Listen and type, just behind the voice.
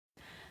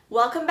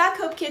Welcome back,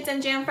 Hope Kids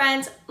and Jam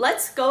friends.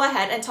 Let's go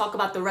ahead and talk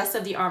about the rest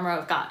of the armor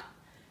of God.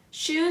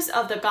 Shoes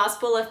of the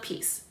gospel of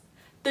peace.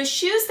 The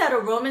shoes that a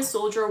Roman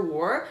soldier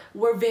wore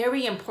were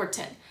very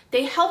important.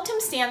 They helped him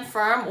stand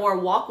firm or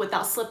walk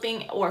without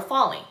slipping or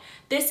falling.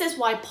 This is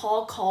why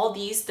Paul called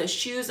these the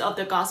shoes of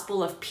the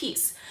gospel of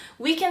peace.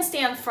 We can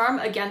stand firm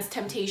against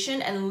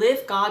temptation and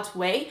live God's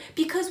way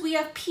because we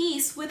have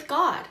peace with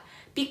God.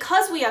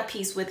 Because we have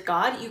peace with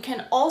God, you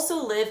can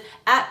also live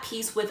at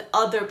peace with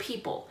other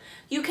people.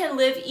 You can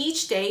live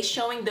each day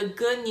showing the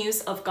good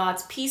news of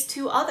God's peace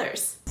to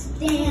others.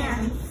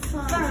 Stand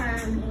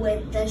firm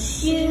with the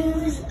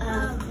shoes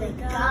of the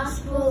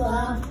gospel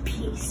of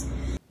peace.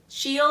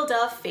 Shield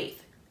of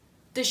faith.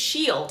 The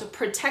shield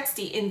protects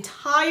the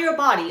entire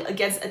body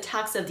against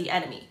attacks of the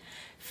enemy.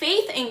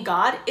 Faith in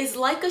God is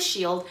like a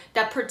shield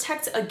that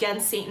protects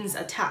against Satan's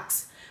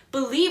attacks.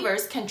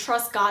 Believers can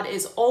trust God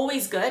is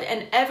always good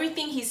and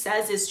everything he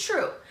says is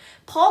true.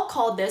 Paul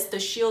called this the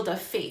shield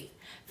of faith.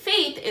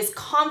 Faith is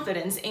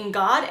confidence in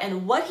God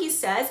and what he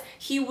says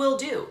he will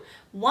do.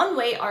 One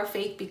way our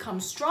faith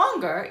becomes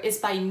stronger is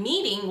by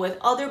meeting with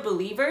other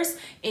believers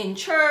in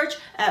church,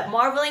 at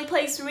Marveling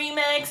Place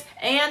Remix,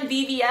 and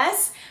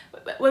VBS.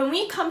 When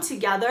we come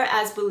together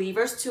as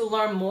believers to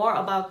learn more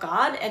about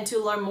God and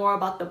to learn more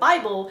about the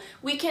Bible,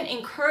 we can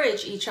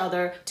encourage each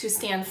other to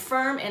stand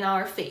firm in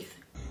our faith.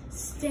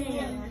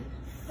 Stand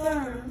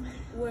firm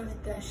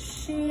with the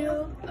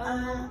shield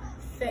of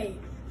faith.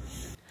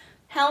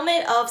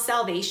 Helmet of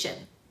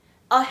salvation.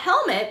 A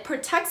helmet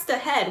protects the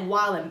head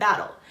while in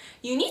battle.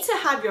 You need to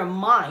have your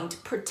mind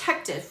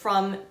protected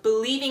from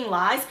believing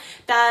lies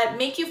that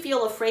make you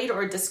feel afraid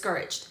or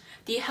discouraged.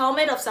 The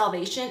helmet of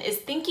salvation is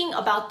thinking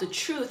about the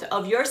truth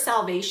of your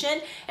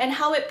salvation and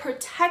how it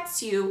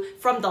protects you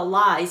from the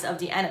lies of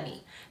the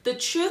enemy. The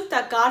truth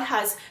that God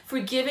has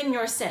forgiven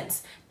your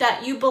sins,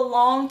 that you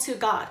belong to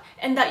God,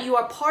 and that you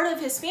are part of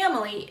His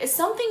family is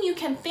something you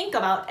can think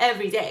about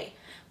every day.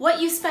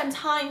 What you spend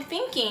time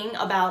thinking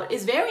about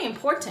is very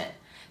important.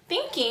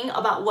 Thinking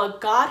about what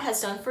God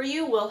has done for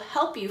you will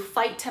help you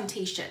fight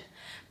temptation.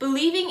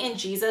 Believing in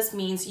Jesus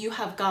means you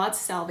have God's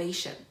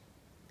salvation.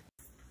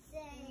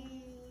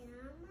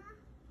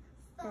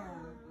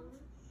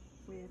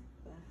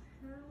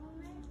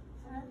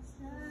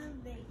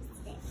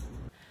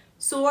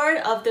 Sword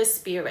of the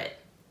Spirit.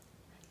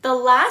 The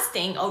last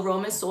thing a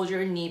Roman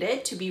soldier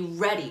needed to be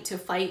ready to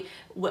fight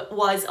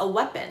was a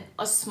weapon,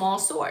 a small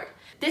sword.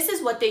 This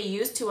is what they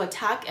used to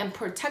attack and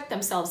protect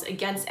themselves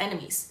against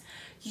enemies.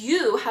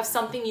 You have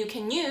something you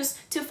can use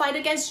to fight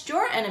against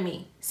your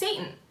enemy,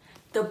 Satan.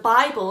 The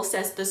Bible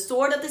says the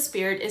sword of the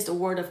Spirit is the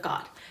Word of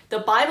God. The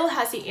Bible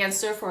has the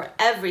answer for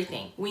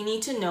everything we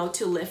need to know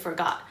to live for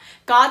God.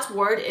 God's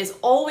Word is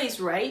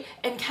always right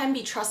and can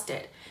be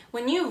trusted.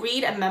 When you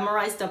read and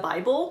memorize the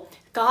Bible,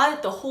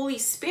 God, the Holy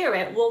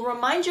Spirit, will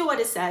remind you what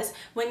it says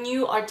when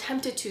you are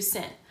tempted to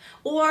sin.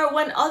 Or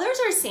when others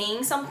are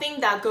saying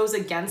something that goes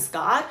against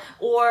God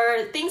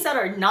or things that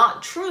are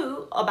not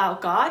true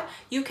about God,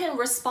 you can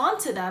respond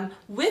to them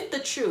with the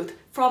truth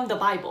from the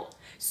Bible.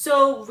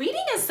 So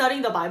reading and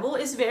studying the Bible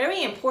is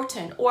very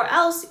important, or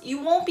else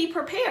you won't be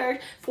prepared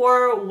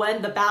for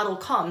when the battle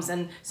comes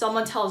and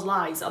someone tells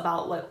lies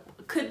about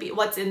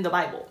what's in the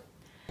Bible.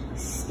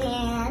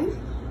 Stand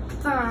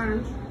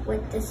firm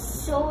with the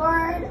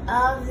sword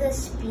of the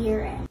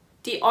Spirit.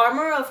 The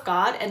armor of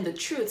God and the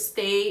truths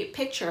they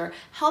picture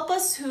help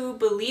us who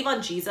believe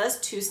on Jesus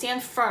to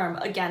stand firm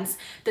against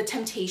the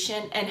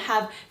temptation and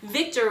have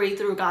victory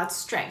through God's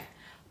strength.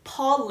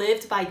 Paul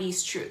lived by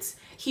these truths.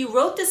 He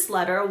wrote this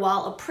letter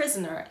while a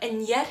prisoner,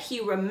 and yet he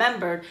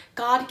remembered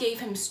God gave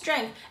him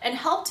strength and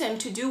helped him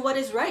to do what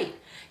is right.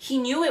 He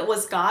knew it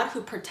was God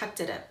who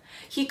protected him.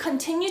 He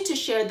continued to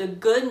share the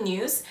good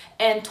news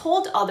and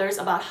told others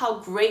about how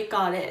great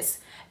God is.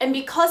 And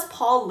because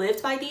Paul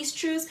lived by these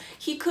truths,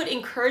 he could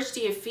encourage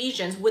the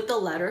Ephesians with the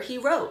letter he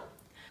wrote.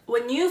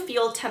 When you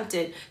feel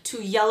tempted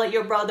to yell at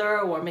your brother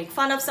or make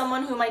fun of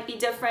someone who might be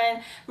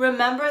different,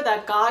 remember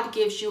that God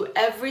gives you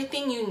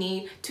everything you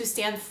need to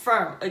stand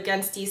firm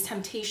against these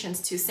temptations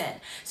to sin,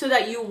 so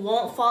that you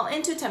won't fall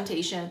into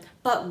temptation,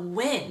 but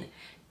win.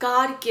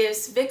 God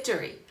gives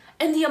victory.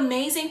 And the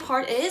amazing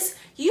part is,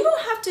 you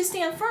don't have to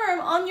stand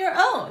firm on your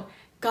own.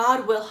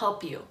 God will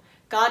help you.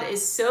 God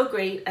is so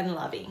great and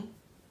loving.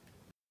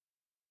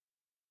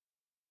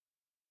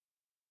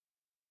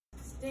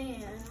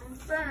 Stand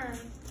firm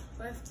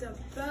with the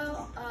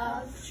belt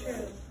of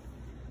truth.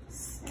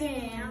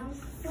 Stand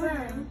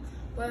firm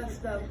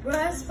with the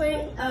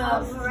breastplate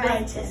of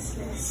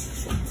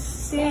righteousness.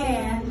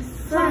 Stand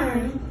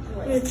firm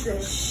with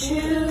the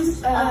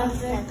shoes of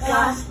the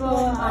gospel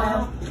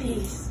of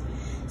peace.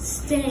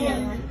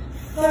 Stand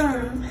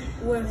firm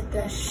with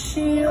the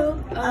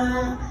shield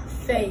of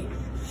faith.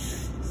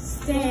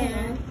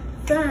 Stand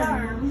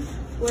firm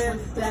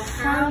with the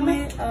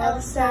helmet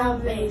of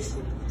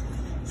salvation.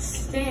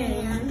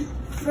 Stand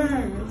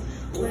firm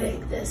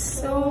with the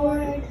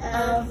sword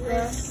of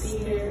the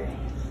Spirit.